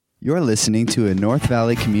You're listening to a North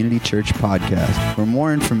Valley Community Church podcast. For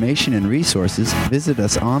more information and resources, visit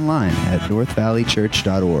us online at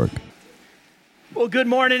northvalleychurch.org. Well, good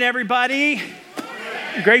morning, everybody.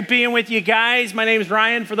 Great being with you guys. My name is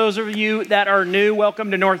Ryan. For those of you that are new,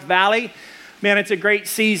 welcome to North Valley. Man, it's a great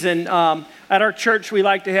season. At our church, we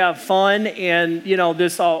like to have fun, and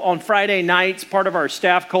this on Friday nights, part of our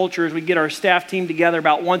staff culture is we get our staff team together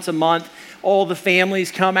about once a month. All the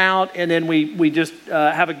families come out, and then we just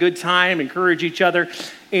have a good time, encourage each other.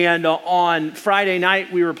 And on Friday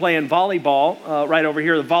night, we were playing volleyball right over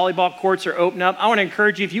here. The volleyball courts are open up. I want to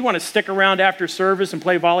encourage you, if you want to stick around after service and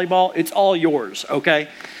play volleyball, it's all yours, okay?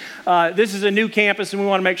 This is a new campus, and we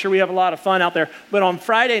want to make sure we have a lot of fun out there. But on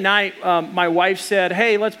Friday night, my wife said,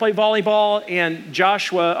 hey, let's play volleyball. And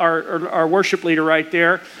Joshua, our worship leader right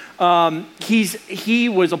there, he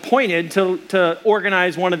was appointed to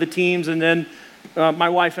organize one of the teams, and then my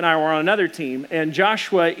wife and I were on another team. And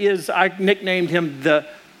Joshua I nicknamed him the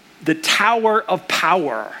Tower of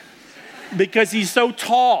Power because he's so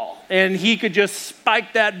tall, and he could just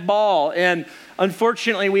spike that ball. And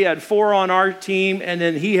unfortunately, we had 4 on our team, and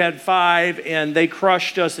then he had 5, and they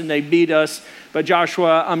crushed us and they beat us. But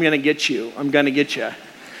Joshua, I'm going to get you. I'm going to get you.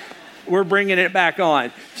 We're bringing it back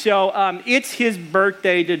on. So it's his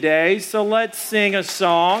birthday today, so let's sing a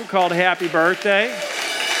song called Happy Birthday.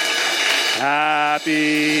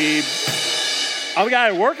 Happy... Oh, we got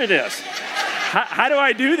to work at this. How do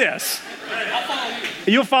I do this? I'll follow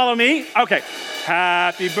you. You'll follow me? Okay.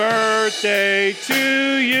 Happy birthday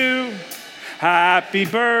to you. Happy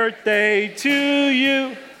birthday to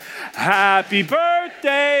you. Happy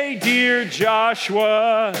birthday, dear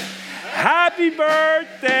Joshua. Happy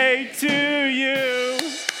birthday to you.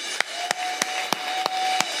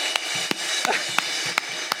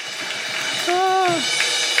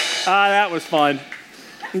 That was fun.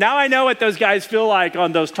 Now I know what those guys feel like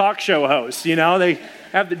on those talk show hosts. They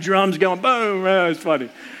have the drums going, boom. That was funny.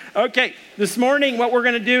 Okay, this morning what we're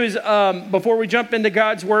going to do is, before we jump into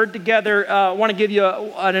God's Word together, I want to give you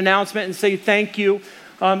an announcement and say thank you.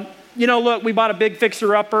 Look, we bought a big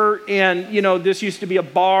fixer-upper, and, this used to be a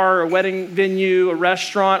bar, a wedding venue, a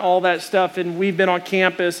restaurant, all that stuff, and we've been on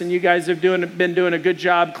campus, and you guys have been doing a good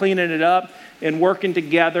job cleaning it up and working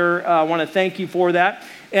together. I want to thank you for that.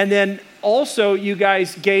 And then also, you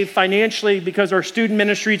guys gave financially because our student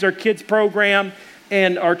ministries, our kids program,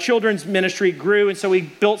 and our children's ministry grew, and so we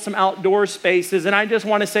built some outdoor spaces. And I just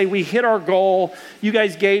want to say we hit our goal. You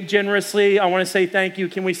guys gave generously. I want to say thank you.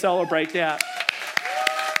 Can we celebrate that?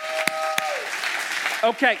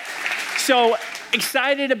 Okay, so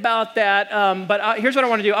excited about that. But here's what I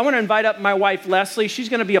want to do. I want to invite up my wife, Leslie. She's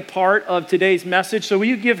going to be a part of today's message. So will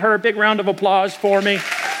you give her a big round of applause for me?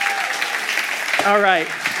 All right.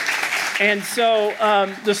 And so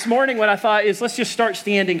this morning what I thought is let's just start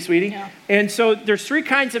standing, sweetie. Yeah. And so there's 3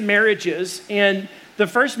 kinds of marriages. And the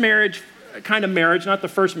first kind of marriage, not the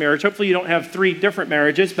first marriage. Hopefully you don't have 3 different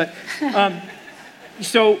marriages. But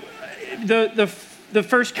so the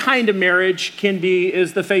first kind of marriage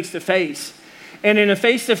is the face-to-face. And in a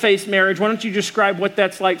face-to-face marriage, why don't you describe what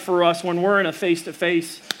that's like for us when we're in a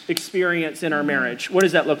face-to-face experience in our marriage? What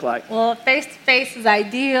does that look like? Well, face-to-face is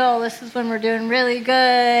ideal. This is when we're doing really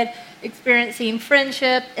good, experiencing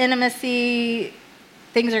friendship, intimacy.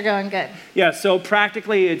 Things are going good. Yeah, so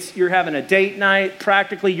practically you're having a date night.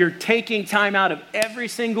 Practically you're taking time out of every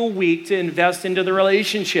single week to invest into the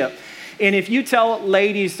relationship. And if you tell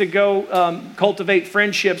ladies to go cultivate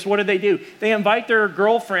friendships, what do? They invite their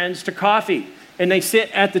girlfriends to coffee. And they sit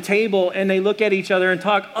at the table and they look at each other and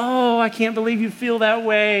talk, oh, I can't believe you feel that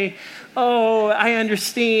way. Oh, I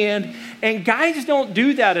understand. And guys don't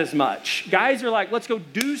do that as much. Guys are like, let's go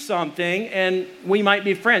do something and we might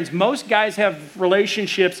be friends. Most guys have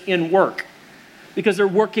relationships in work because they're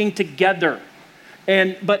working together.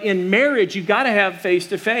 But in marriage, you've got to have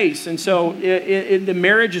face-to-face. And so the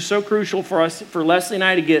marriage is so crucial for us, for Leslie and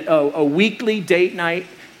I, to get a weekly date night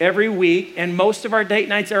every week. And most of our date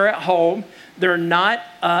nights are at home. They're not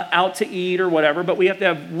out to eat or whatever, but we have to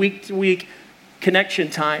have week-to-week connection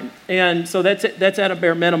time. And so that's at a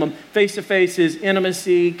bare minimum. Face-to-face is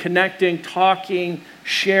intimacy, connecting, talking,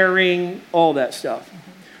 sharing, all that stuff.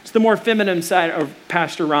 It's the more feminine side of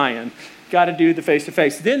Pastor Ryan. Got to do the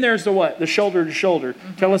face-to-face. Then there's the what? The shoulder-to-shoulder.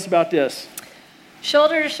 Mm-hmm. Tell us about this.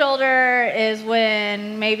 Shoulder-to-shoulder is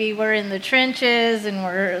when maybe we're in the trenches and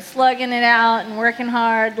we're slugging it out and working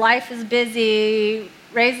hard. Life is busy,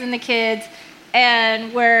 raising the kids,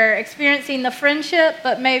 and we're experiencing the friendship,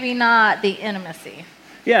 but maybe not the intimacy.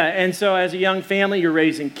 Yeah, and so as a young family, you're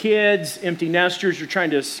raising kids, empty nesters, you're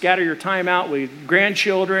trying to scatter your time out with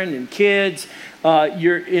grandchildren and kids.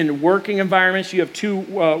 You're in working environments. You have two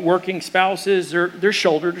working spouses. They're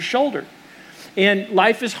shoulder to shoulder. And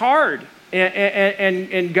life is hard.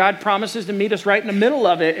 And God promises to meet us right in the middle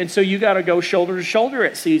of it. And so you got to go shoulder to shoulder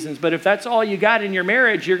at seasons. But if that's all you got in your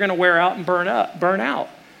marriage, you're going to wear out and burn out.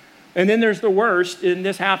 And then there's the worst, and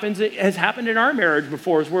this happens, it has happened in our marriage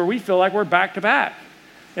before, is where we feel like we're back to back.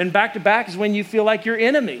 And back to back is when you feel like you're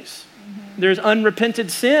enemies. Mm-hmm. There's unrepented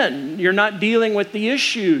sin. You're not dealing with the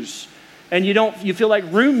issues. And you feel like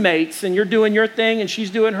roommates, and you're doing your thing and she's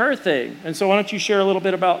doing her thing. And so why don't you share a little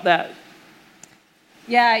bit about that?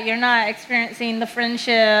 Yeah, you're not experiencing the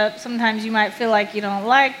friendship. Sometimes you might feel like you don't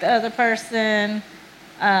like the other person.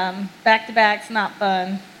 Back to back's not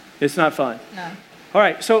fun. It's not fun. No. All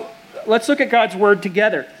right, so let's look at God's word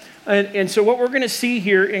together. And so what we're going to see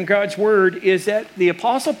here in God's word is that the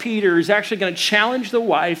Apostle Peter is actually going to challenge the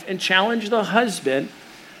wife and challenge the husband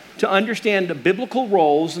to understand the biblical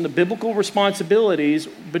roles and the biblical responsibilities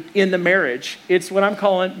in the marriage. It's what I'm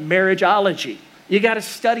calling marriageology. You got to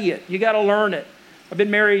study it. You got to learn it. I've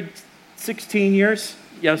been married 16 years.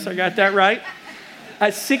 Yes, I got that right.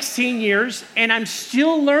 16 years, and I'm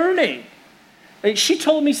still learning. She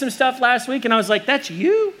told me some stuff last week, and I was like, that's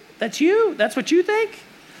you? That's you? That's what you think?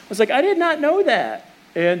 I was like, I did not know that.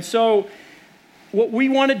 And so what we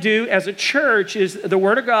want to do as a church is the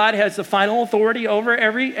Word of God has the final authority over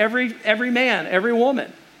every man, every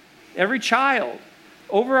woman, every child,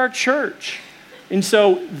 over our church. And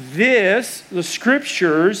so the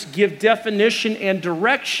Scriptures give definition and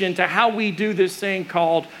direction to how we do this thing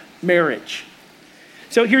called marriage.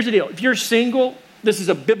 So here's the deal. If you're single, this is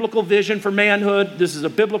a biblical vision for manhood. This is a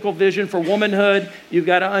biblical vision for womanhood. You've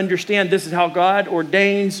got to understand this is how God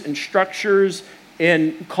ordains and structures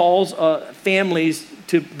and calls families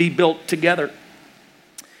to be built together.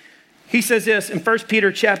 He says this in 1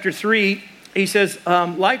 Peter chapter 3. He says,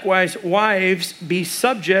 likewise, wives, be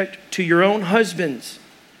subject to your own husbands,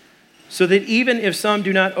 so that even if some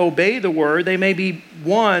do not obey the word, they may be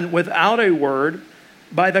won without a word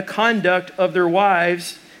by the conduct of their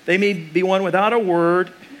wives. They may be won without a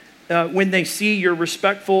word when they see your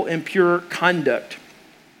respectful and pure conduct.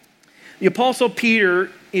 The Apostle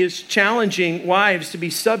Peter is challenging wives to be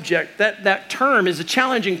subject. That term is a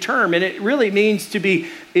challenging term, and it really means to be,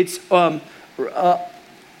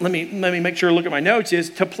 let me make sure I look at my notes, is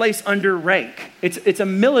to place under rank. It's a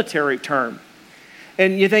military term.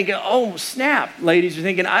 And you think, oh, snap, ladies. You're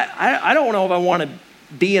thinking, I don't know if I want to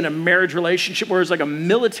be in a marriage relationship where it's like a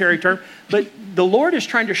military term. But the Lord is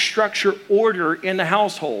trying to structure order in the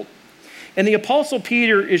household. And the Apostle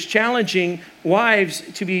Peter is challenging wives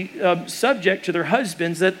to be subject to their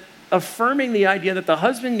husbands, that affirming the idea that the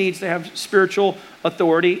husband needs to have spiritual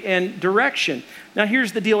authority and direction. Now,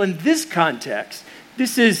 here's the deal in this context.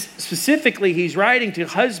 This is specifically, he's writing to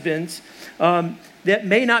husbands that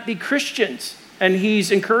may not be Christians. And he's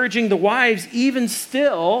encouraging the wives, even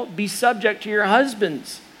still, be subject to your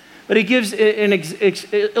husbands. But he gives an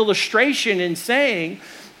illustration in saying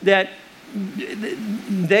that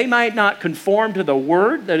they might not conform to the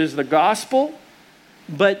word, that is the gospel,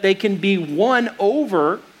 but they can be won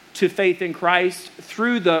over to faith in Christ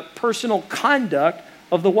through the personal conduct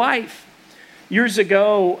of the wife. Years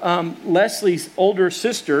ago, Leslie's older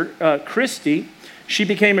sister, Christy, she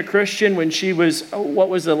became a Christian when she was, what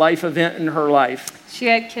was the life event in her life? She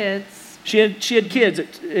had kids. She had kids,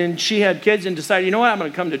 and she had kids and decided, you know what, I'm going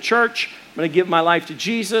to come to church. I'm going to give my life to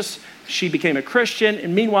Jesus. She became a Christian,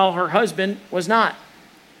 and meanwhile, her husband was not.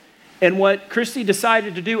 And what Christy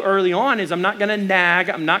decided to do early on is, I'm not going to nag,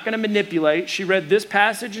 I'm not going to manipulate. She read this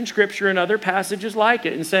passage in Scripture and other passages like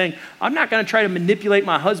it and saying, I'm not going to try to manipulate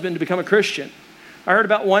my husband to become a Christian. I heard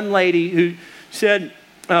about one lady who said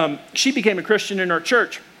she became a Christian in our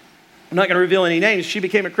church. I'm not going to reveal any names. She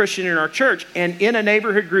became a Christian in our church, and in a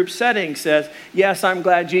neighborhood group setting says, yes, I'm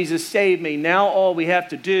glad Jesus saved me. Now all we have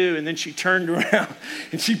to do, and then she turned around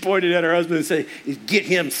and she pointed at her husband and said, is get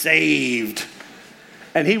him saved.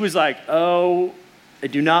 And he was like, oh, I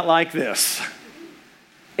do not like this.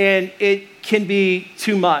 And it can be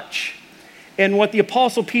too much. And what the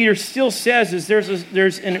Apostle Peter still says is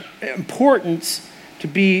there's an importance to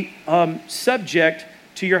be subject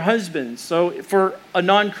to your husbands. So for a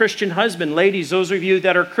non-Christian husband, ladies, those of you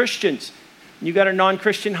that are Christians, you got a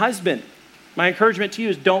non-Christian husband, my encouragement to you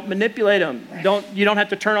is don't manipulate them. You don't have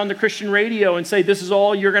to turn on the Christian radio and say, this is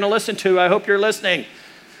all you're going to listen to. I hope you're listening.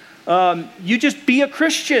 You just be a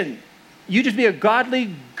Christian. You just be a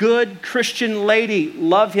godly, good Christian lady.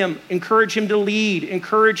 Love him. Encourage him to lead.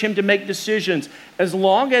 Encourage him to make decisions. As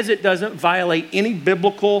long as it doesn't violate any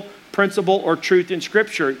biblical principle or truth in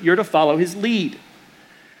Scripture, you're to follow his lead.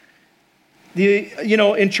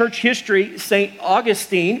 In church history, St.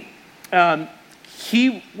 Augustine,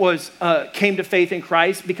 he came to faith in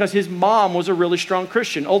Christ because his mom was a really strong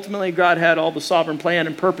Christian. Ultimately, God had all the sovereign plan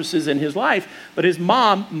and purposes in his life, but his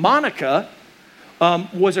mom, Monica,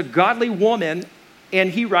 was a godly woman,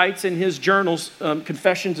 and he writes in his journals,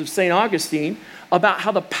 Confessions of St. Augustine, about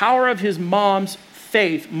how the power of his mom's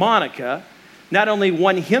faith, Monica, not only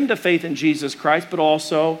won him to faith in Jesus Christ, but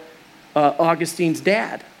also Augustine's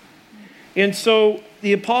dad. And so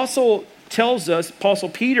the apostle tells us, Apostle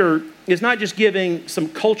Peter is not just giving some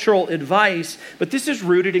cultural advice, but this is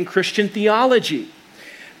rooted in Christian theology.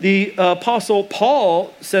 The apostle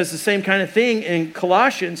Paul says the same kind of thing in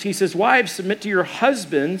Colossians. He says, wives, submit to your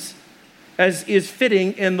husbands as is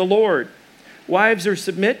fitting in the Lord. Wives are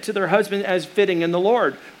submit to their husband as fitting in the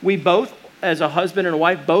Lord. We both, as a husband and a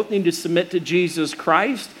wife, both need to submit to Jesus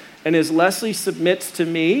Christ. And as Leslie submits to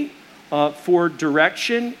me for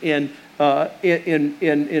direction in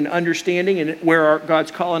understanding and where God's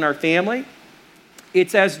calling our family,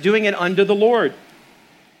 it's as doing it unto the Lord.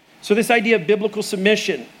 So this idea of biblical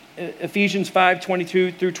submission, Ephesians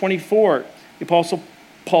 5:22 through 24, the Apostle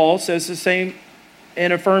Paul says the same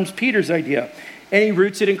and affirms Peter's idea. And he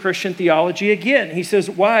roots it in Christian theology again. He says,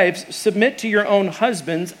 wives, submit to your own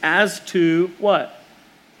husbands as to what?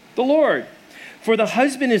 The Lord. For the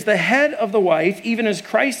husband is the head of the wife, even as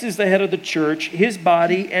Christ is the head of the church, his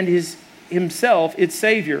body, and himself its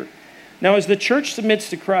Savior. Now, as the church submits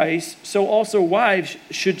to Christ, so also wives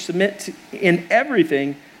should submit in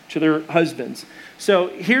everything to their husbands. So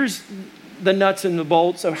here's the nuts and the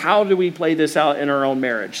bolts of how do we play this out in our own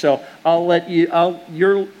marriage. So I'll let you,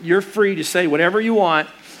 you're free to say whatever you want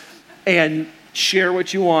and share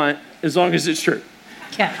what you want as long as it's true.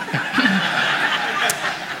 Okay.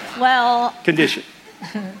 Well, condition.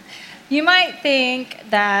 You might think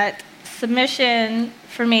that submission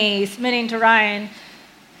for me, submitting to Ryan,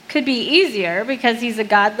 could be easier because he's a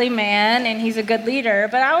godly man and he's a good leader,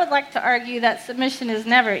 but I would like to argue that submission is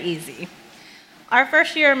never easy. Our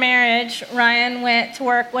first year of marriage, Ryan went to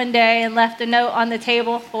work one day and left a note on the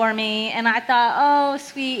table for me, and I thought, oh,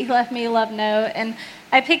 sweet, he left me a love note, and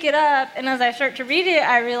I pick it up, and as I start to read it,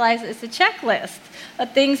 I realize it's a checklist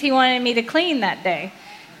of things he wanted me to clean that day.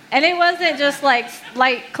 And it wasn't just like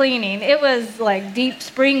light cleaning, it was like deep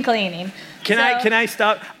spring cleaning. Can I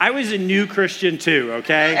stop? I was a new Christian too,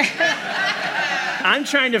 okay? I'm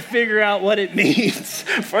trying to figure out what it means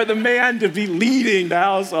for the man to be leading the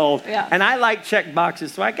household. Yeah. And I like check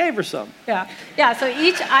boxes, so I gave her some. Yeah. So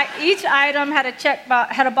each item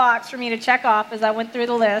had a box for me to check off as I went through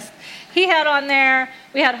the list. He had on there,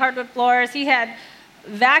 we had hardwood floors. He had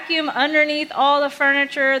vacuum underneath all the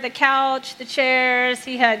furniture, the couch, the chairs.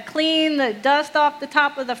 He had clean the dust off the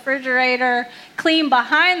top of the refrigerator, clean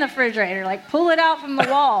behind the refrigerator, like pull it out from the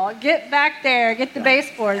wall, get back there, get the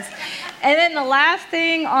baseboards. And then the last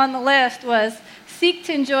thing on the list was seek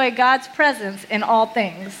to enjoy God's presence in all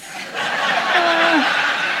things.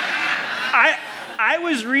 I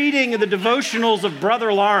was reading the devotionals of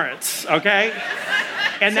Brother Lawrence, okay?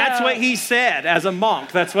 And that's what he said as a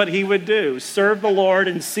monk. That's what he would do. Serve the Lord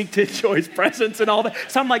and seek to enjoy his presence and all that.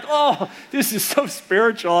 So I'm like, oh, this is so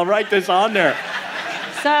spiritual. I'll write this on there.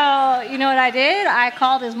 So you know what I did? I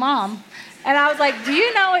called his mom. And I was like, do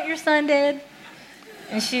you know what your son did?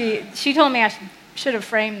 And she told me I should have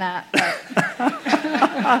framed that.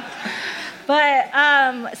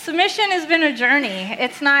 But submission has been a journey.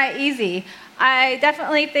 It's not easy. I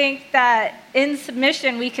definitely think that in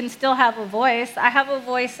submission, we can still have a voice. I have a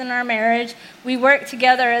voice in our marriage. We work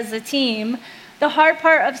together as a team. The hard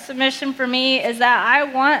part of submission for me is that I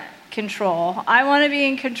want control. I want to be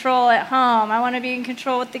in control at home. I want to be in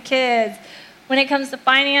control with the kids. When it comes to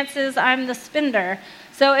finances, I'm the spender.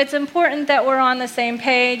 So it's important that we're on the same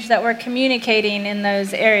page, that we're communicating in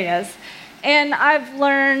those areas. And I've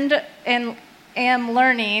learned and am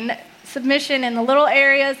learning submission in the little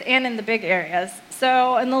areas and in the big areas.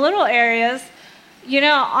 So in the little areas,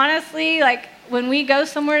 honestly, like when we go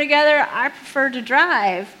somewhere together, I prefer to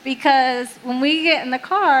drive because when we get in the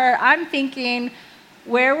car, I'm thinking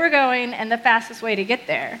where we're going and the fastest way to get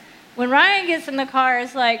there. When Ryan gets in the car,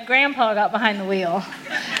 it's like Grandpa got behind the wheel.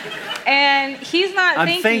 And he's not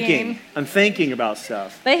I'm thinking about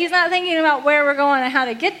stuff. But he's not thinking about where we're going and how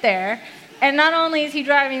to get there. And not only is he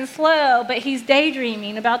driving slow, but he's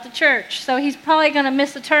daydreaming about the church. So he's probably going to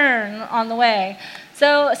miss a turn on the way.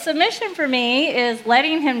 So submission for me is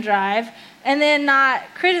letting him drive and then not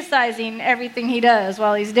criticizing everything he does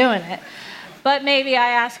while he's doing it. But maybe I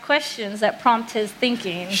ask questions that prompt his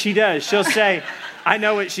thinking. She does. She'll say, I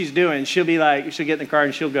know what she's doing. She'll be like, she'll get in the car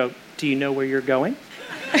and she'll go, do you know where you're going?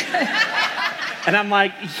 And I'm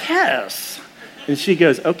like, yes. And she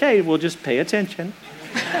goes, okay, we'll just pay attention.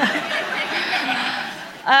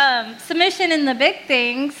 Submission in the big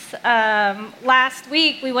things. Last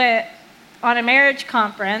week we went on a marriage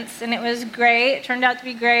conference, and it was great. It turned out to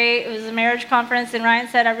be great. It was a marriage conference, and Ryan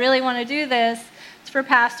said, I really want to do this. It's for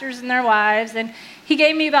pastors and their wives. And he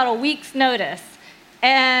gave me about a week's notice.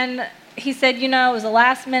 And he said, it was a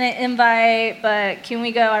last-minute invite, but can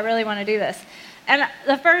we go? I really want to do this. And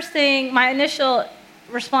the first thing, my initial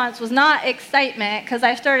response was not excitement, because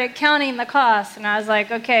I started counting the costs, and I was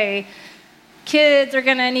like, okay, kids are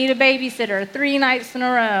going to need a babysitter 3 nights in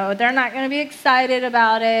a row. They're not going to be excited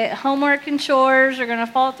about it. Homework and chores are going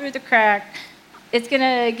to fall through the crack. It's going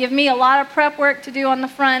to give me a lot of prep work to do on the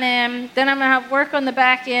front end. Then I'm going to have work on the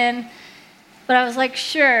back end. But I was like,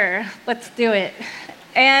 sure, let's do it.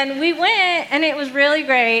 And we went, and it was really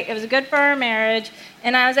great. It was good for our marriage.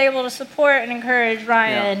 And I was able to support and encourage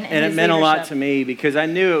Ryan. Yeah. And it meant a lot to me because I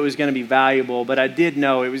knew it was going to be valuable, but I did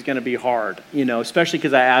know it was going to be hard, especially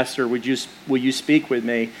because I asked her, will you speak with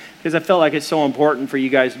me? Because I felt like it's so important for you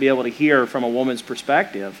guys to be able to hear from a woman's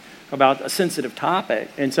perspective about a sensitive topic.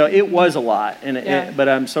 And so it was a lot, but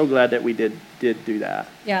I'm so glad that we did do that.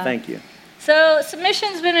 Yeah. Thank you. So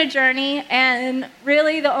submission's been a journey, and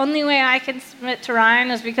really the only way I can submit to Ryan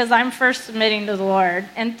is because I'm first submitting to the Lord.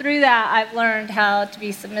 And through that, I've learned how to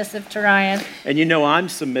be submissive to Ryan. And I'm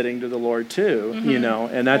submitting to the Lord too,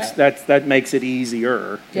 and that makes it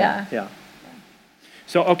easier. Yeah.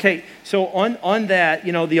 So on that,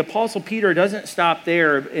 the Apostle Peter doesn't stop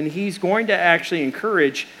there, and he's going to actually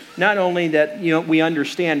encourage not only that we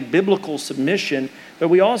understand biblical submission, but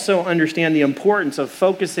we also understand the importance of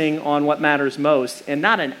focusing on what matters most, and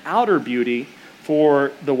not an outer beauty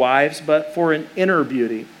for the wives, but for an inner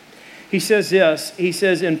beauty. He says this. He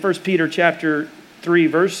says in 1 Peter chapter 3,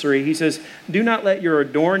 verse 3, he says, "Do not let your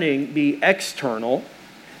adorning be external,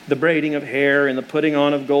 the braiding of hair and the putting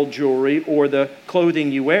on of gold jewelry or the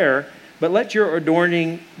clothing you wear, but let your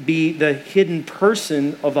adorning be the hidden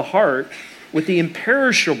person of the heart with the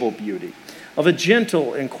imperishable beauty of a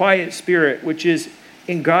gentle and quiet spirit, which is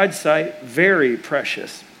in God's sight very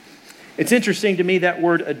precious." It's interesting to me that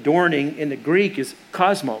word adorning in the Greek is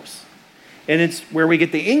cosmos, and it's where we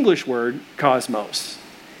get the English word cosmos.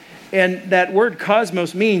 And that word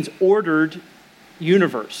cosmos means ordered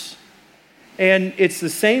universe. And it's the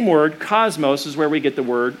same word, cosmos, is where we get the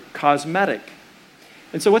word cosmetic.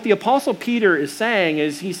 And so what the Apostle Peter is saying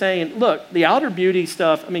is he's saying, look, the outer beauty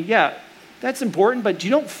stuff, that's important, but you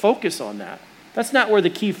don't focus on that. That's not where the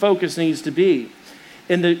key focus needs to be.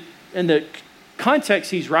 In the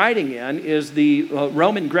context he's writing in is the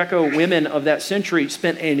Roman Greco women of that century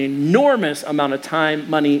spent an enormous amount of time,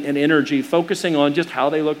 money, and energy focusing on just how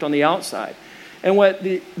they looked on the outside. And what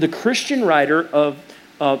the Christian writer of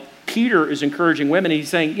Peter is encouraging women. He's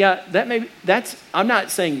saying, I'm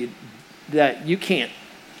not saying that you can't,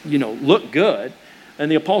 look good. And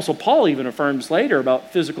the Apostle Paul even affirms later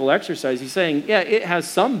about physical exercise. He's saying, it has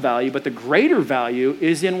some value, but the greater value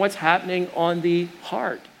is in what's happening on the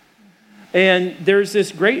heart. And there's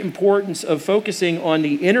this great importance of focusing on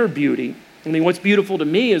the inner beauty. What's beautiful to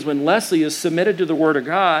me is when Leslie is submitted to the Word of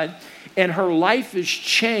God and her life is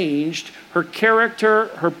changed, her character,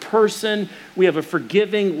 her person. We have a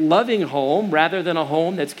forgiving, loving home rather than a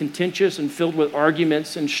home that's contentious and filled with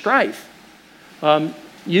arguments and strife.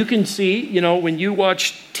 You can see, when you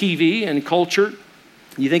watch TV and culture,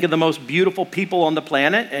 you think of the most beautiful people on the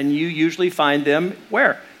planet, and you usually find them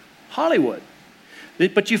where? Hollywood.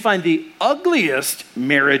 But you find the ugliest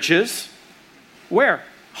marriages where?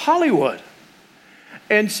 Hollywood.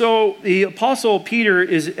 And so the Apostle Peter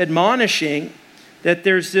is admonishing that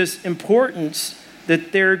there's this importance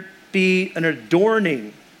that there be an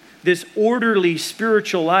adorning, this orderly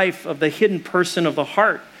spiritual life of the hidden person of the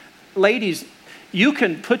heart. Ladies, you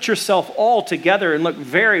can put yourself all together and look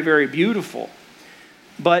very, very beautiful.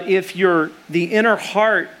 But if the inner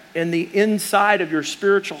heart and the inside of your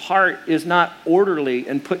spiritual heart is not orderly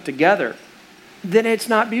and put together, then it's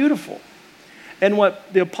not beautiful. And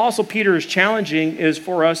what the Apostle Peter is challenging is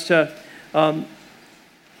for us to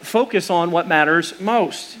focus on what matters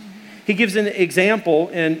most. He gives an example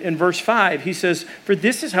in verse 5. He says, "For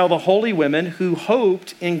this is how the holy women who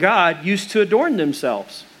hoped in God used to adorn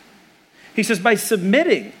themselves." He says, by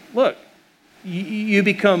submitting, look, you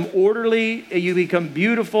become orderly, you become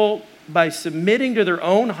beautiful by submitting to their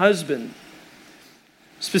own husband.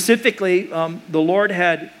 Specifically, the Lord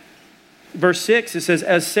had, verse 6, it says,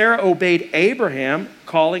 as Sarah obeyed Abraham,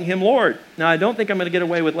 calling him Lord. Now, I don't think I'm going to get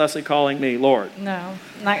away with Leslie calling me Lord. No,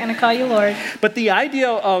 I'm not going to call you Lord. But the idea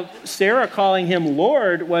of Sarah calling him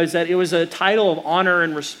Lord was that it was a title of honor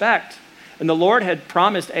and respect. And the Lord had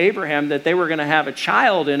promised Abraham that they were going to have a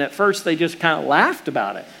child, and at first they just kind of laughed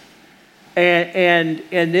about it.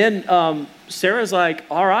 And then Sarah's like,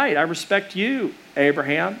 all right, I respect you,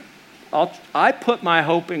 Abraham. I put my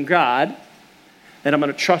hope in God, and I'm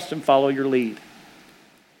going to trust and follow your lead.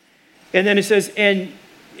 And then it says,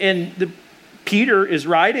 Peter is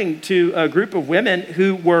writing to a group of women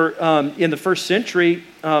who were, in the first century,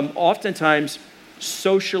 oftentimes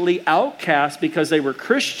socially outcast because they were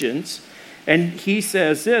Christians. And he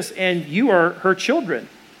says this, and you are her children,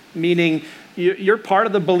 meaning you're part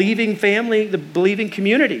of the believing family, the believing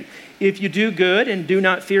community. If you do good and do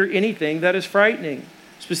not fear anything that is frightening.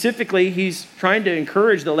 Specifically, he's trying to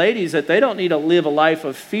encourage the ladies that they don't need to live a life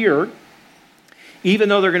of fear. Even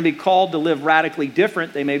though they're going to be called to live radically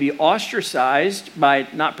different, they may be ostracized by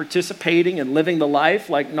not participating and living the life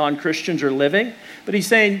like non-Christians are living. But he's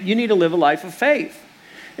saying you need to live a life of faith.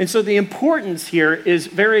 And so the importance here is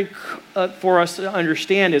very for us to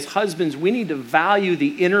understand as husbands, we need to value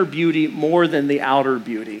the inner beauty more than the outer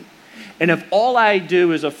beauty. And if all I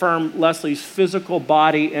do is affirm Leslie's physical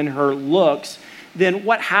body and her looks, then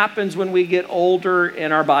what happens when we get older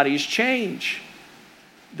and our bodies change?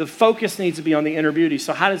 The focus needs to be on the inner beauty.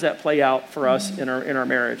 So how does that play out for us in our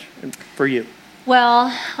marriage and for you? Well,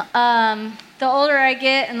 the older I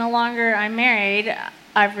get and the longer I'm married,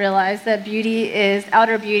 I've realized that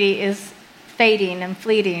outer beauty is fading and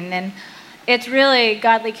fleeting, and it's really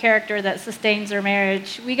godly character that sustains our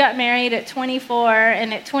marriage. We got married at 24,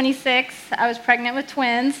 and at 26, I was pregnant with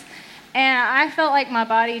twins, and I felt like my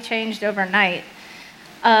body changed overnight.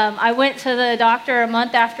 I went to the doctor a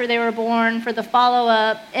month after they were born for the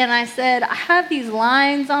follow-up, and I said, I have these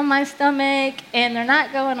lines on my stomach, and they're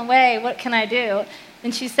not going away. What can I do?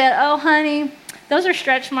 And she said, oh, honey, those are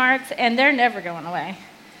stretch marks, and they're never going away.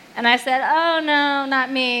 And I said, oh, no,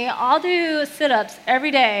 not me. I'll do sit-ups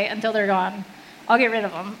every day until they're gone. I'll get rid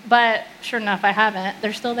of them. But sure enough, I haven't.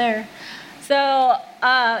 They're still there. So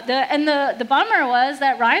the bummer was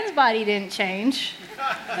that Ryan's body didn't change.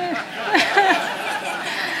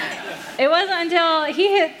 It wasn't until he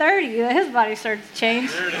hit 30 that his body started to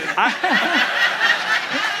change.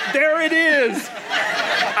 There it is.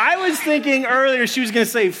 I was thinking earlier she was going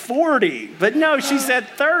to say 40, but no, she said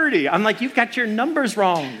 30. I'm like, you've got your numbers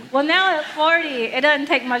wrong. Well, now at 40, it doesn't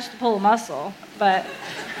take much to pull a muscle, but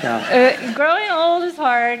growing old is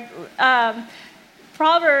hard.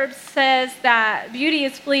 Proverbs says that beauty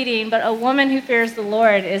is fleeting, but a woman who fears the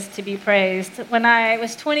Lord is to be praised. When I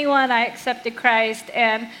was 21, I accepted Christ,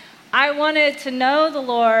 and I wanted to know the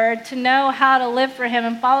Lord, to know how to live for Him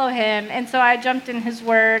and follow Him. And so I jumped in His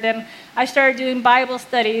Word, and I started doing Bible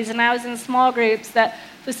studies, and I was in small groups that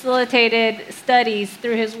facilitated studies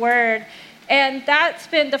through His Word. And that's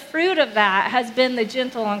been the fruit of that, has been the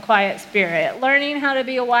gentle and quiet spirit. Learning how to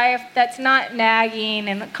be a wife that's not nagging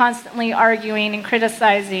and constantly arguing and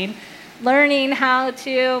criticizing. Learning how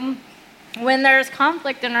to, when there's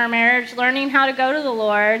conflict in our marriage, learning how to go to the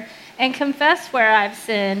Lord and confess where I've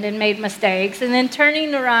sinned and made mistakes, and then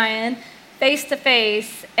turning to Ryan face to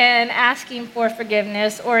face and asking for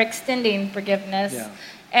forgiveness or extending forgiveness.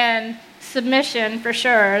 And submission for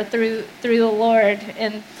sure through the Lord,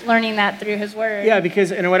 and learning that through His Word. Yeah,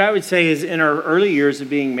 because and what I would say is in our early years of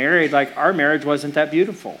being married, like our marriage wasn't that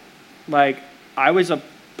beautiful. Like I was a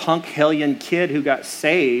punk hellion kid who got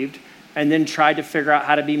saved and then tried to figure out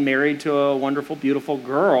how to be married to a wonderful, beautiful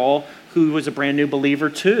girl who was a brand new believer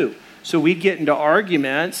too. So we'd get into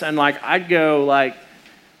arguments, and like I'd go like,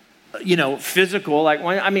 physical. Like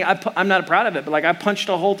I'm not proud of it, but like I punched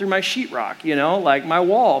a hole through my sheetrock, like my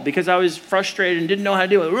wall, because I was frustrated and didn't know how to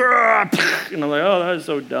do it. And I'm like, oh, that is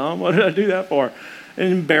so dumb. What did I do that for?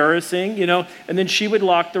 And embarrassing, And then she would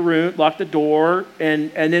lock the door,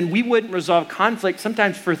 and then we wouldn't resolve conflict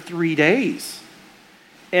sometimes for 3 days.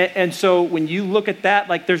 And so when you look at that,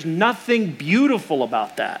 like there's nothing beautiful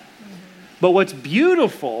about that. But what's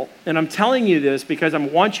beautiful, and I'm telling you this because I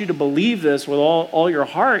want you to believe this with all your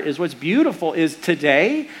heart, is what's beautiful is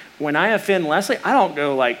today, when I offend Leslie, I don't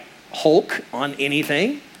go like Hulk on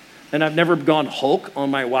anything. And I've never gone Hulk on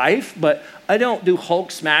my wife, but I don't do Hulk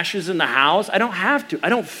smashes in the house. I don't have to. I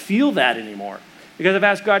don't feel that anymore because I've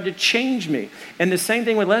asked God to change me. And the same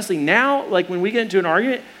thing with Leslie. Now, like when we get into an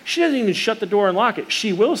argument, she doesn't even shut the door and lock it.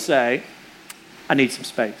 She will say, I need some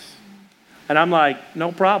space. And I'm like,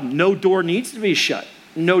 no problem. No door needs to be shut.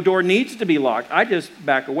 No door needs to be locked. I just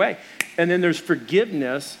back away. And then there's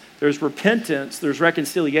forgiveness, there's repentance, there's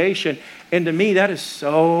reconciliation. And to me, that is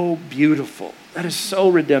so beautiful. That is so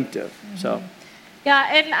redemptive. So,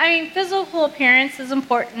 yeah, and physical appearance is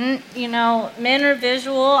important. Men are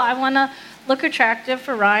visual. I want to look attractive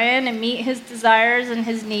for Ryan and meet his desires and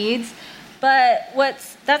his needs. But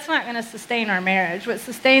that's not going to sustain our marriage. What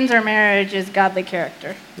sustains our marriage is godly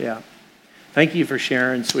character. Yeah. Thank you for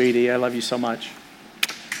sharing, sweetie. I love you so much.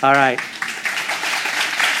 All right.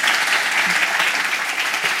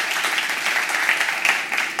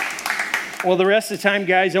 Well, the rest of the time,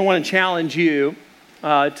 guys, I want to challenge you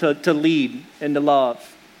to lead and to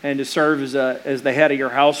love and to serve as the head of your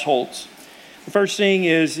households. The first thing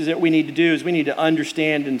is that we need to do is we need to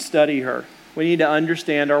understand and study her. We need to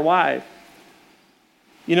understand our wife.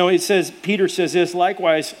 You know, Peter says this,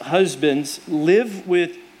 likewise, husbands, live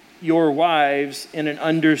with your wives in an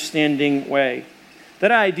understanding way.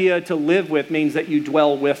 That idea to live with means that you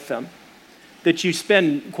dwell with them, that you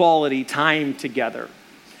spend quality time together.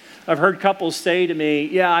 I've heard couples say to me,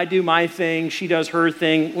 yeah, I do my thing, she does her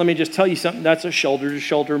thing. Let me just tell you something, that's a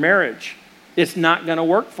shoulder-to-shoulder marriage. It's not going to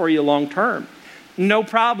work for you long term. No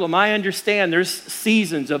problem. I understand there's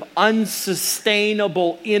seasons of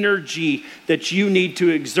unsustainable energy that you need to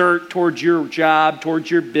exert towards your job,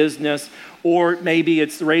 towards your business, or maybe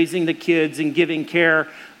it's raising the kids and giving care.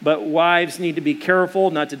 But wives need to be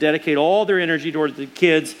careful not to dedicate all their energy towards the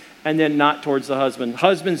kids and then not towards the husband.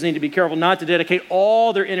 Husbands need to be careful not to dedicate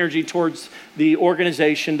all their energy towards the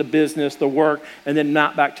organization, the business, the work, and then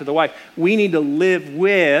not back to the wife. We need to live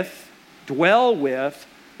with, dwell with,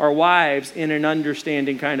 our wives in an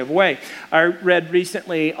understanding kind of way. I read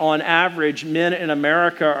recently, on average, men in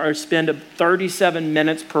America spend 37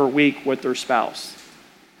 minutes per week with their spouse.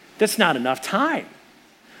 That's not enough time.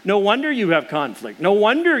 No wonder you have conflict. No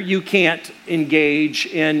wonder you can't engage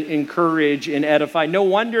and encourage and edify. No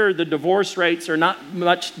wonder the divorce rates are not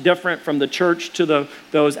much different from the church to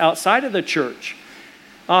those outside of the church.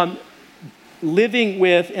 Living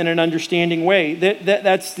with in an understanding way.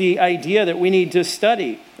 That's the idea that we need to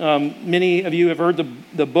study. Many of you have heard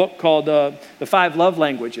the book called The 5 Love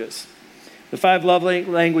Languages. The 5 Love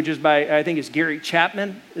Languages by, I think it's Gary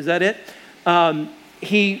Chapman. Is that it?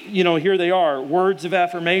 Here they are. Words of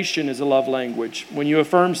affirmation is a love language. When you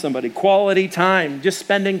affirm somebody, quality time, just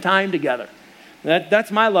spending time together.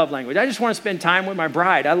 That's my love language. I just want to spend time with my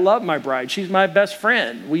bride. I love my bride. She's my best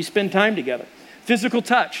friend. We spend time together. Physical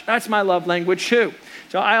touch, that's my love language too.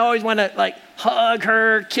 So I always want to hug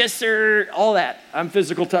her, kiss her, all that. I'm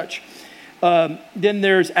physical touch. Then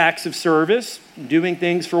there's acts of service, doing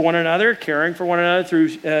things for one another, caring for one another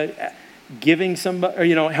through giving somebody,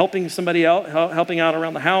 helping somebody out, helping out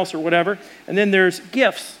around the house or whatever. And then there's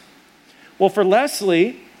gifts. Well, for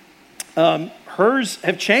Leslie, hers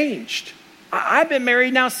have changed. I've been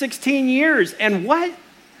married now 16 years, and what?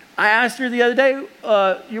 I asked her the other day,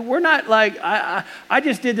 we're not I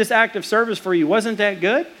just did this act of service for you. Wasn't that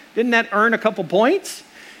good? Didn't that earn a couple points?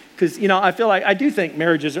 Because, I feel like I do think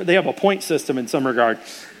marriages, they have a point system in some regard.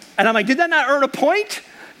 And I'm like, did that not earn a point?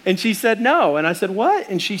 And she said, no. And I said, what?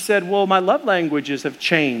 And she said, well, my love languages have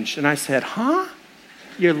changed. And I said, huh?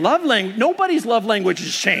 Your love language? Nobody's love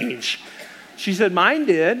languages change. She said, mine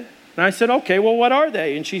did. And I said, okay, well, what are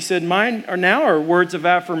they? And she said, mine are now words of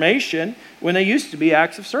affirmation when they used to be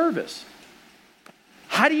acts of service.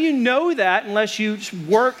 How do you know that unless you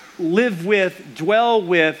work, live with, dwell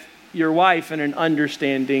with your wife in an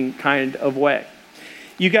understanding kind of way?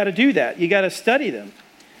 You got to do that. You got to study them.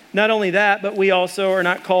 Not only that, but we also are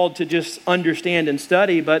not called to just understand and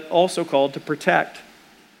study, but also called to protect.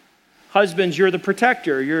 Husbands, you're the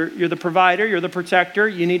protector. You're the provider. You're the protector.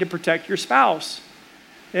 You need to protect your spouse.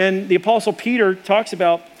 And the Apostle Peter talks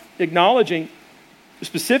about acknowledging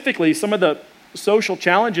specifically some of the social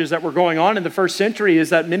challenges that were going on in the first century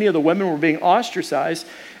is that many of the women were being ostracized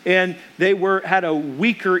and they had a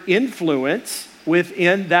weaker influence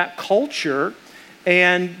within that culture.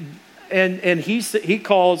 And he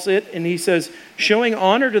calls it, and he says, showing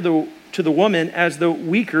honor to the woman as the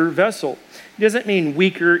weaker vessel. He doesn't mean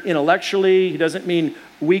weaker intellectually. He doesn't mean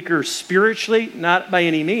weaker spiritually, not by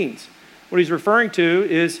any means. What he's referring to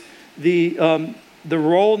is the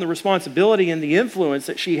role and the responsibility and the influence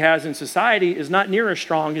that she has in society is not near as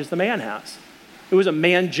strong as the man has. It was a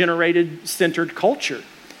man-generated, centered culture.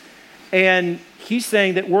 And he's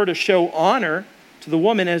saying that we're to show honor to the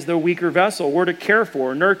woman as the weaker vessel. We're to care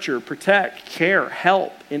for, nurture, protect, care,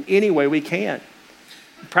 help in any way we can.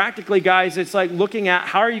 Practically, guys, it's like looking at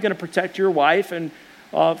how are you going to protect your wife and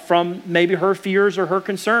from maybe her fears or her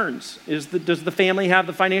concerns. Does the family have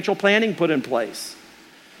the financial planning put in place?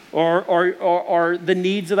 Or are the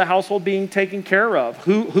needs of the household being taken care of?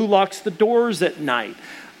 Who locks the doors at night?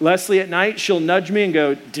 Leslie, at night, she'll nudge me and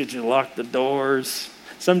go, did you lock the doors?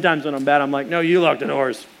 Sometimes when I'm bad, I'm like, no, you lock the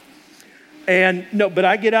doors. But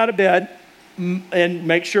I get out of bed and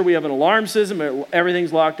make sure we have an alarm system,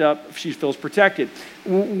 everything's locked up, she feels protected.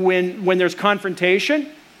 When there's confrontation,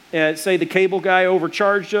 say the cable guy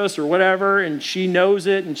overcharged us or whatever, and she knows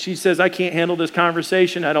it, and she says, I can't handle this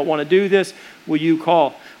conversation, I don't want to do this, will you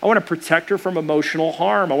call? I want to protect her from emotional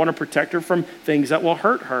harm. I want to protect her from things that will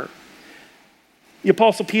hurt her. The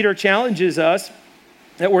Apostle Peter challenges us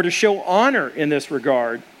that we're to show honor in this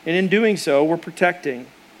regard, and in doing so, we're protecting.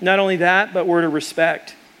 Not only that, but we're to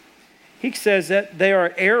respect. He says that they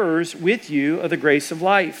are heirs with you of the grace of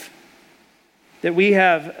life, that we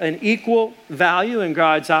have an equal value in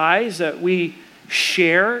God's eyes, that we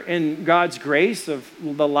share in God's grace of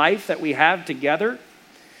the life that we have together,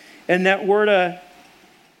 and that we're to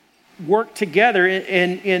work together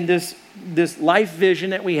in this life vision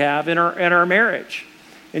that we have in our marriage.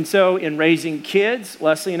 And so in raising kids,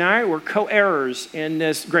 Leslie and I, we're co-heirs in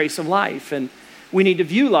this grace of life, and we need to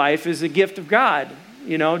view life as a gift of God.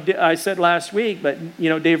 You know, I said last week, but, you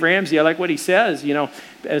know, Dave Ramsey, I like what he says. You know,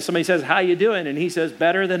 somebody says, how you doing? And he says,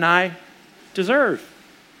 better than I deserve.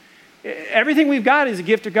 Everything we've got is a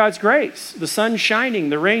gift of God's grace. The sun shining,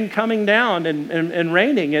 the rain coming down and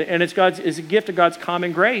raining, and it's a gift of God's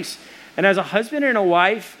common grace. And as a husband and a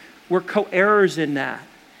wife, we're co-heirs in that.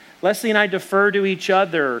 Leslie and I defer to each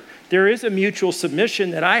other. There is a mutual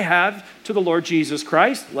submission that I have to the Lord Jesus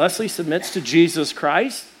Christ. Leslie submits to Jesus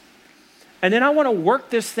Christ. And then I want to work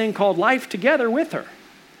this thing called life together with her.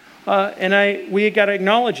 We got to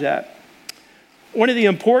acknowledge that. One of the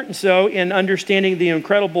importance, though, in understanding the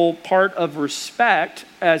incredible part of respect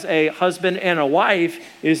as a husband and a wife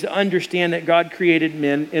is to understand that God created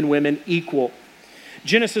men and women equal.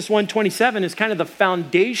 Genesis 1:27 is kind of the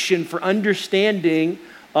foundation for understanding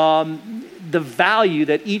the value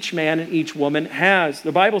that each man and each woman has.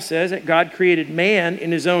 The Bible says that God created man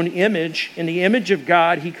in his own image. In the image of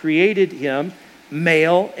God, he created him,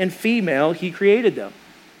 male and female, he created them.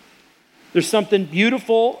 There's something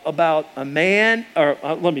beautiful about a man, or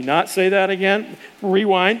let me not say that again,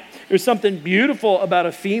 rewind. There's something beautiful about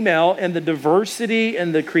a female and the diversity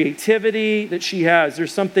and the creativity that she has.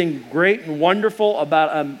 There's something great and wonderful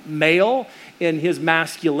about a male in his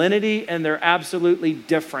masculinity, and they're absolutely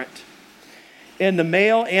different. And the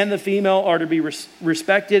male and the female are to be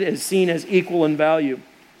respected and seen as equal in value.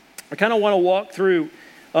 I kind of want to walk through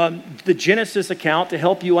the Genesis account to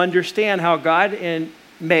help you understand how God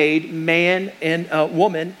made man and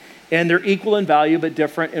woman, and they're equal in value but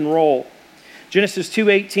different in role. Genesis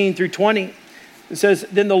 2:18 through 20, it says,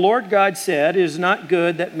 Then the Lord God said, It is not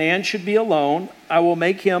good that man should be alone. I will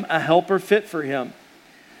make him a helper fit for him.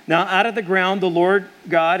 Now out of the ground the Lord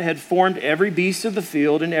God had formed every beast of the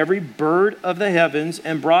field and every bird of the heavens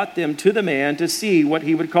and brought them to the man to see what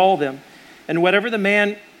he would call them. And whatever the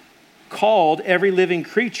man called every living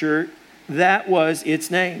creature, that was its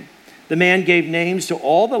name. The man gave names to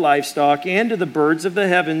all the livestock and to the birds of the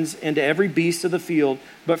heavens and to every beast of the field.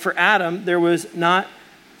 But for Adam there was not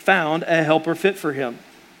found a helper fit for him.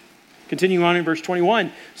 Continuing on in verse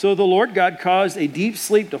 21. So the Lord God caused a deep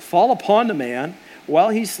sleep to fall upon the man while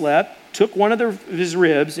he slept, took one of his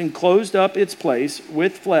ribs and closed up its place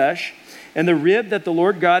with flesh. And the rib that the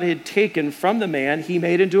Lord God had taken from the man, he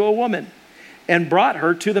made into a woman and brought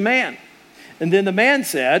her to the man. And then the man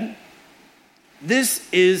said, This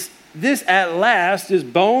at last is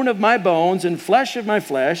bone of my bones and flesh of my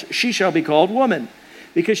flesh. She shall be called woman,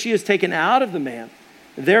 because she is taken out of the man.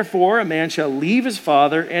 Therefore a man shall leave his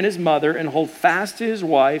father and his mother and hold fast to his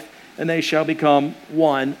wife, and they shall become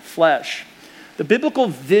one flesh. The biblical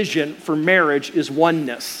vision for marriage is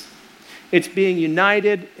oneness. It's being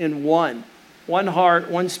united in one heart,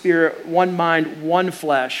 one spirit, one mind, one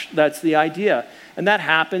flesh. That's the idea. And that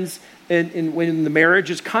happens when the marriage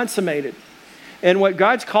is consummated. And what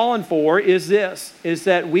God's calling for is this, is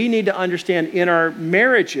that we need to understand in our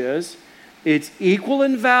marriages, it's equal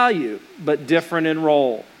in value, but different in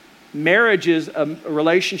role. Marriage is a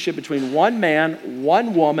relationship between one man,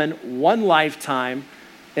 one woman, one lifetime,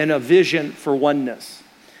 and a vision for oneness.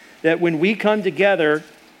 That when we come together,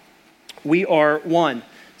 we are one.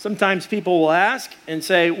 Sometimes people will ask and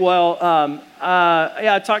say, well,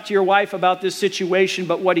 I talked to your wife about this situation,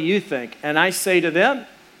 but what do you think? And I say to them,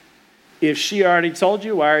 if she already told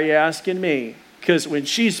you, why are you asking me? Because when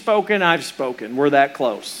she's spoken, I've spoken. We're that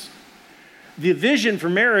close. The vision for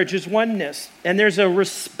marriage is oneness. And there's a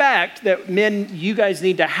respect that men, you guys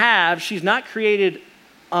need to have. She's not created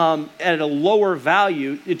at a lower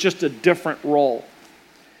value. It's just a different role.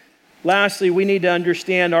 Lastly, we need to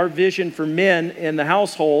understand our vision for men in the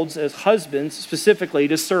households as husbands, specifically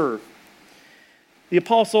to serve. The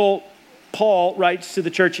Apostle Paul writes to the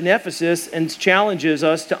church in Ephesus and challenges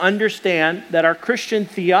us to understand that our Christian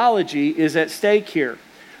theology is at stake here.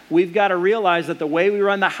 We've got to realize that the way we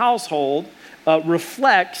run the household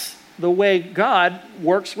reflects the way God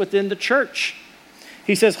works within the church.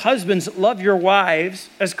 He says, husbands, love your wives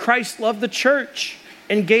as Christ loved the church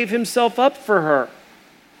and gave himself up for her.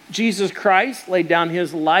 Jesus Christ laid down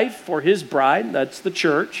his life for his bride, that's the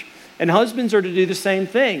church, and husbands are to do the same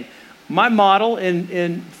thing. My model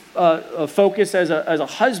in focus as a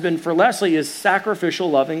husband for Leslie is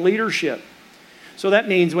sacrificial, loving leadership. So that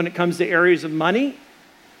means when it comes to areas of money,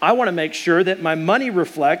 I want to make sure that my money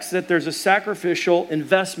reflects that there's a sacrificial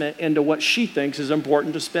investment into what she thinks is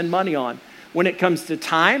important to spend money on. When it comes to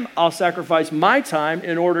time, I'll sacrifice my time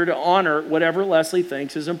in order to honor whatever Leslie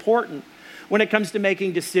thinks is important. When it comes to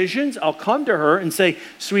making decisions, I'll come to her and say,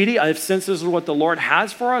 sweetie, I've sensed this is what the Lord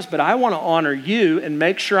has for us, but I want to honor you and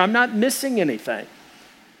make sure I'm not missing anything.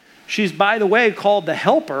 She's, by the way, called the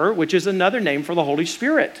helper, which is another name for the Holy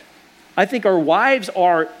Spirit. I think our wives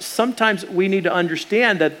are, sometimes we need to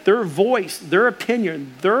understand that their voice, their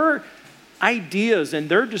opinion, their ideas and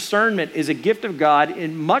their discernment is a gift of God,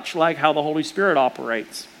 in much like how the Holy Spirit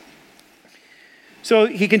operates. So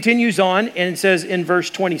he continues on and says in verse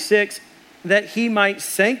 26, that he might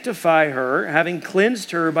sanctify her, having cleansed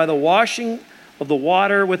her by the washing of the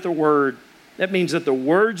water with the word. That means that the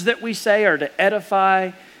words that we say are to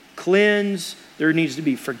edify, cleanse. There needs to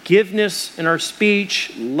be forgiveness in our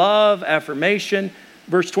speech, love, affirmation.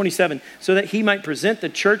 Verse 27, so that he might present the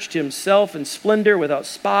church to himself in splendor, without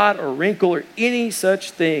spot or wrinkle or any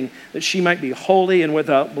such thing, that she might be holy and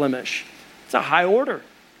without blemish. It's a high order.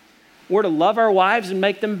 We're to love our wives and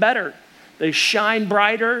make them better. They shine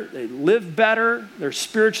brighter, they live better, they're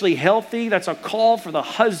spiritually healthy. That's a call for the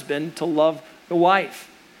husband to love the wife,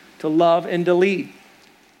 to love and to lead.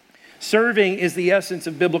 Serving is the essence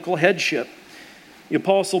of biblical headship. The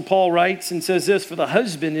Apostle Paul writes and says this, for the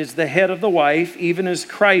husband is the head of the wife, even as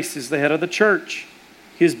Christ is the head of the church,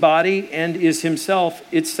 his body, and is himself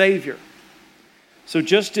its Savior. So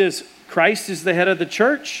just as Christ is the head of the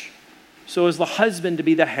church, so is the husband to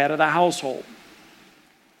be the head of the household.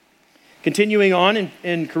 Continuing on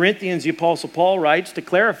in Corinthians, the Apostle Paul writes to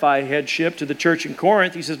clarify headship to the church in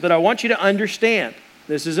Corinth. He says, but I want you to understand,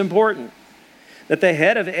 this is important, that the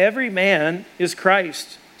head of every man is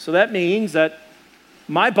Christ. So that means that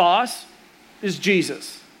my boss is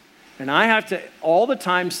Jesus. And I have to all the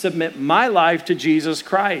time submit my life to Jesus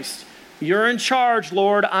Christ. You're in charge,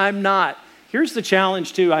 Lord, I'm not. Here's the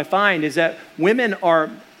challenge too, I find, is that women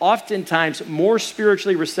are oftentimes more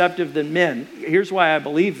spiritually receptive than men. Here's why I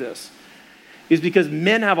believe this. Is because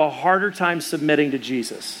men have a harder time submitting to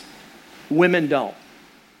Jesus. Women don't.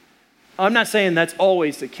 I'm not saying that's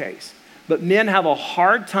always the case, but men have a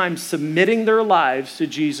hard time submitting their lives to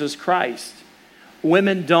Jesus Christ.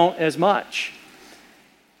 Women don't as much.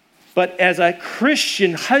 But as a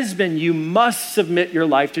Christian husband, you must submit your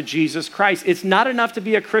life to Jesus Christ. It's not enough to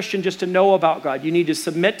be a Christian just to know about God. You need to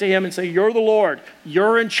submit to him and say, you're the Lord,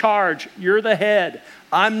 you're in charge, you're the head,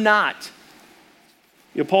 I'm not.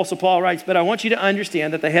 The Apostle Paul writes, but I want you to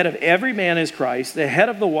understand that the head of every man is Christ, the head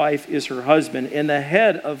of the wife is her husband, and the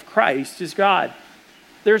head of Christ is God.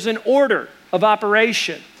 There's an order of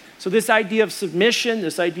operation. So this idea of submission,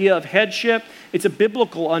 this idea of headship, it's a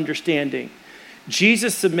biblical understanding.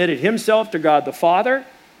 Jesus submitted himself to God the Father.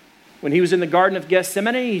 When he was in the Garden of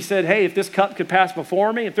Gethsemane, he said, hey, if this cup could pass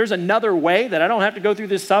before me, if there's another way that I don't have to go through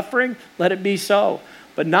this suffering, let it be so.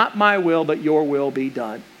 But not my will, but your will be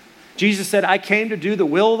done. Jesus said, I came to do the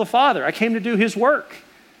will of the Father. I came to do his work.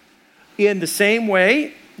 In the same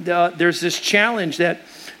way, there's this challenge that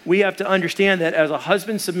we have to understand that as a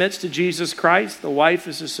husband submits to Jesus Christ, the wife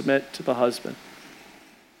is to submit to the husband.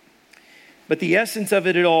 But the essence of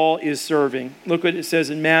it all is serving. Look what it says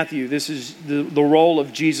in Matthew. This is the role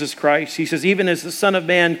of Jesus Christ. He says, even as the Son of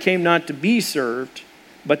Man came not to be served,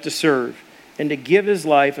 but to serve, and to give his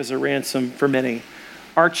life as a ransom for many.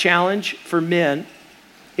 Our challenge for men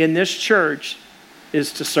in this church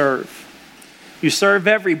is to serve. You serve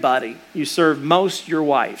everybody. You serve most your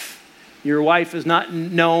wife. Your wife is not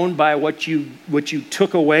known by what you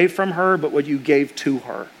took away from her, but what you gave to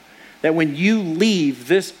her. That when you leave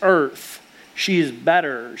this earth, she is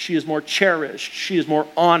better, she is more cherished, she is more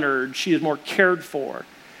honored, she is more cared for.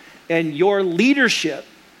 And your leadership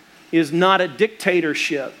is not a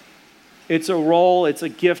dictatorship. It's a role, it's a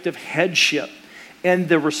gift of headship. And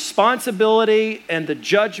the responsibility and the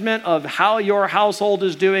judgment of how your household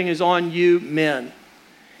is doing is on you men.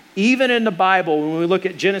 Even in the Bible, when we look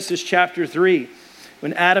at Genesis chapter 3,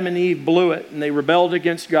 when Adam and Eve blew it and they rebelled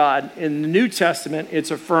against God, in the New Testament,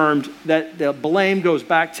 it's affirmed that the blame goes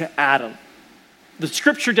back to Adam. The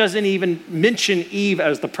scripture doesn't even mention Eve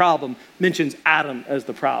as the problem, mentions Adam as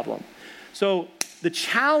the problem. So the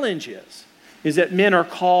challenge is that men are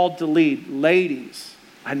called to lead. Ladies,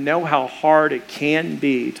 I know how hard it can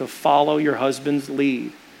be to follow your husband's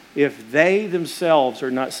lead if they themselves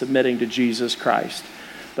are not submitting to Jesus Christ.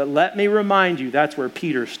 But let me remind you, that's where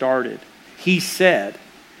Peter started. He said,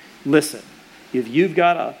 listen, if you've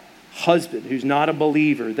got a husband who's not a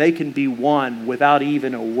believer, they can be won without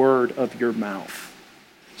even a word of your mouth.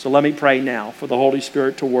 So let me pray now for the Holy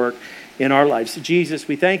Spirit to work in our lives. Jesus,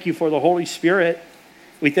 we thank you for the Holy Spirit.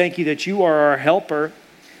 We thank you that you are our helper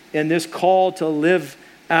in this call to live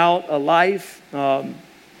out a life,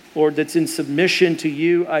 Lord, that's in submission to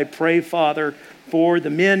you. I pray, Father, for the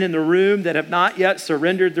men in the room that have not yet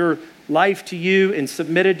surrendered their life to you and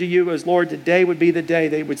submitted to you, as Lord, today would be the day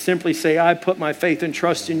they would simply say, I put my faith and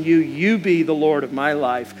trust in you. You be the Lord of my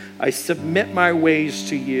life. I submit my ways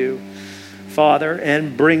to you, Father,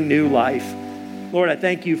 and bring new life. Lord, I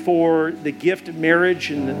thank you for the gift of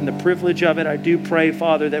marriage and the privilege of it. I do pray,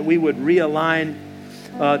 Father, that we would realign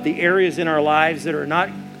the areas in our lives that are not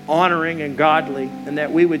honoring and godly, and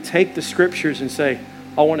that we would take the scriptures and say,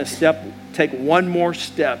 I want to take one more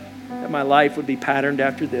step, that my life would be patterned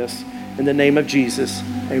after this. In the name of Jesus,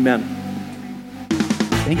 amen.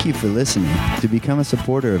 Thank you for listening. To become a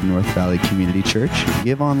supporter of North Valley Community Church,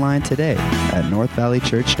 give online today at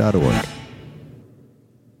northvalleychurch.org.